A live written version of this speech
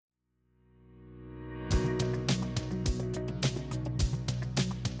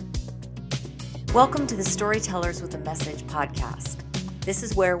Welcome to the Storytellers with a Message podcast. This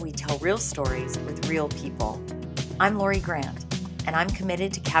is where we tell real stories with real people. I'm Lori Grant, and I'm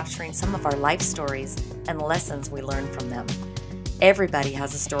committed to capturing some of our life stories and the lessons we learn from them. Everybody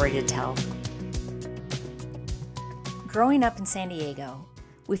has a story to tell. Growing up in San Diego,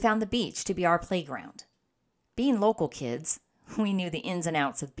 we found the beach to be our playground. Being local kids, we knew the ins and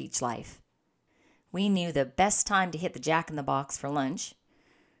outs of beach life. We knew the best time to hit the Jack in the Box for lunch.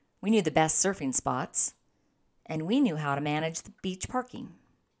 We knew the best surfing spots, and we knew how to manage the beach parking.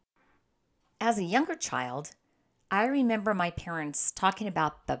 As a younger child, I remember my parents talking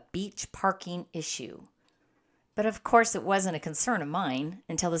about the beach parking issue. But of course, it wasn't a concern of mine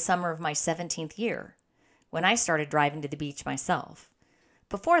until the summer of my 17th year, when I started driving to the beach myself.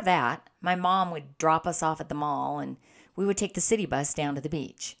 Before that, my mom would drop us off at the mall, and we would take the city bus down to the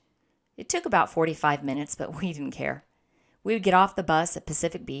beach. It took about 45 minutes, but we didn't care. We would get off the bus at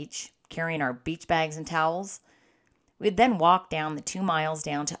Pacific Beach, carrying our beach bags and towels. We'd then walk down the 2 miles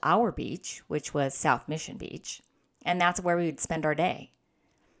down to our beach, which was South Mission Beach, and that's where we would spend our day.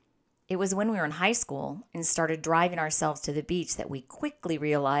 It was when we were in high school and started driving ourselves to the beach that we quickly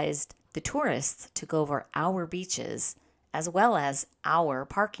realized the tourists took over our beaches as well as our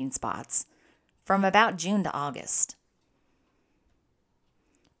parking spots from about June to August.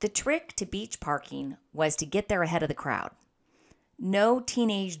 The trick to beach parking was to get there ahead of the crowd. No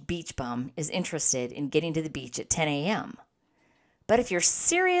teenage beach bum is interested in getting to the beach at 10 a.m. But if you're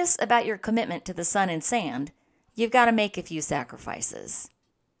serious about your commitment to the sun and sand, you've got to make a few sacrifices.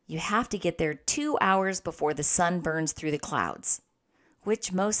 You have to get there 2 hours before the sun burns through the clouds,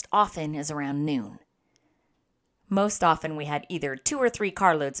 which most often is around noon. Most often we had either 2 or 3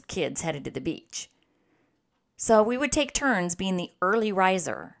 carloads of kids headed to the beach. So we would take turns being the early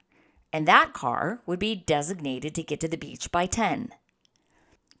riser, and that car would be designated to get to the beach by 10.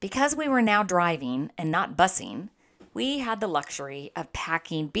 Because we were now driving and not busing, we had the luxury of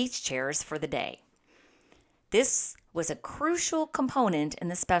packing beach chairs for the day. This was a crucial component in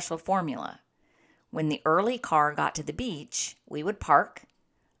the special formula. When the early car got to the beach, we would park,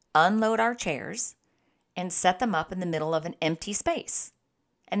 unload our chairs, and set them up in the middle of an empty space.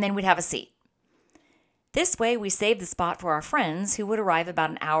 And then we'd have a seat. This way, we saved the spot for our friends who would arrive about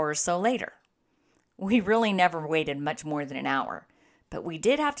an hour or so later. We really never waited much more than an hour, but we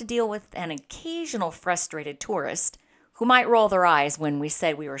did have to deal with an occasional frustrated tourist who might roll their eyes when we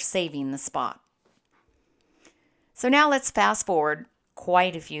said we were saving the spot. So now let's fast forward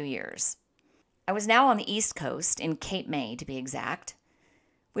quite a few years. I was now on the East Coast, in Cape May to be exact.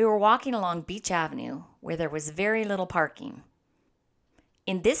 We were walking along Beach Avenue where there was very little parking.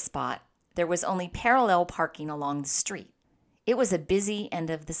 In this spot, there was only parallel parking along the street. It was a busy end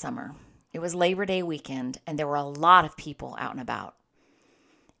of the summer. It was Labor Day weekend, and there were a lot of people out and about.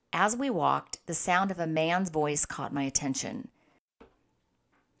 As we walked, the sound of a man's voice caught my attention.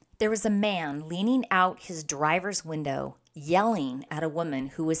 There was a man leaning out his driver's window, yelling at a woman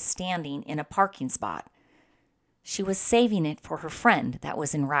who was standing in a parking spot. She was saving it for her friend that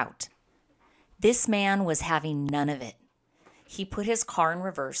was en route. This man was having none of it. He put his car in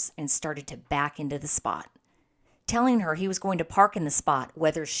reverse and started to back into the spot, telling her he was going to park in the spot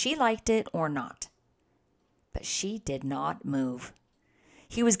whether she liked it or not. But she did not move.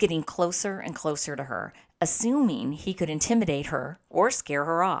 He was getting closer and closer to her, assuming he could intimidate her or scare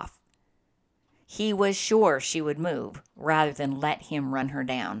her off. He was sure she would move rather than let him run her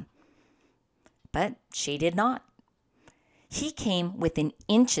down. But she did not. He came within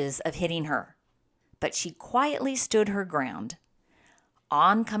inches of hitting her, but she quietly stood her ground.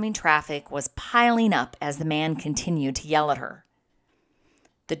 Oncoming traffic was piling up as the man continued to yell at her.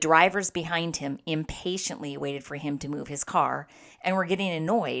 The drivers behind him impatiently waited for him to move his car and were getting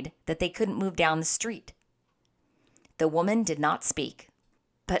annoyed that they couldn't move down the street. The woman did not speak,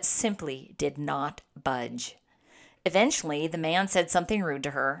 but simply did not budge. Eventually, the man said something rude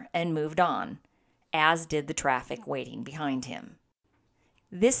to her and moved on, as did the traffic waiting behind him.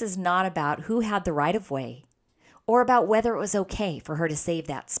 This is not about who had the right of way or about whether it was okay for her to save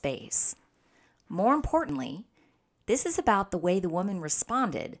that space. More importantly, this is about the way the woman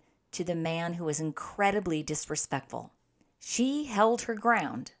responded to the man who was incredibly disrespectful. She held her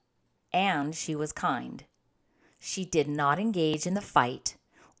ground, and she was kind. She did not engage in the fight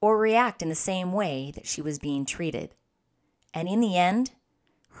or react in the same way that she was being treated. And in the end,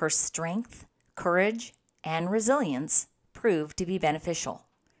 her strength, courage, and resilience proved to be beneficial.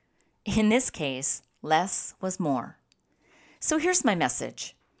 In this case, less was more. So here's my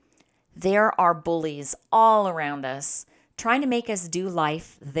message. There are bullies all around us trying to make us do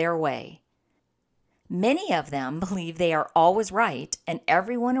life their way. Many of them believe they are always right and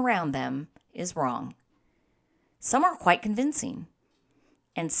everyone around them is wrong. Some are quite convincing,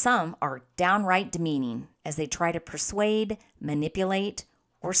 and some are downright demeaning as they try to persuade, manipulate,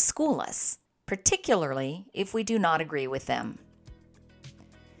 or school us, particularly if we do not agree with them.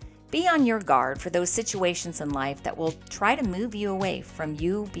 Be on your guard for those situations in life that will try to move you away from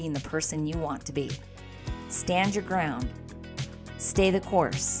you being the person you want to be. Stand your ground, stay the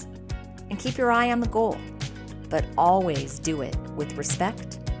course, and keep your eye on the goal, but always do it with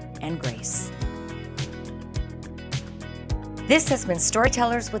respect and grace. This has been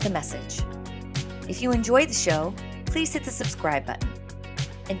Storytellers with a Message. If you enjoyed the show, please hit the subscribe button.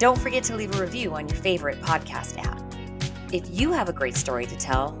 And don't forget to leave a review on your favorite podcast app. If you have a great story to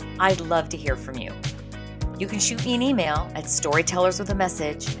tell, I'd love to hear from you. You can shoot me an email at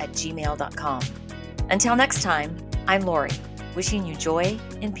storytellerswithamessage@gmail.com. Until next time, I'm Lori, wishing you joy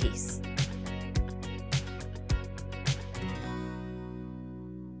and peace.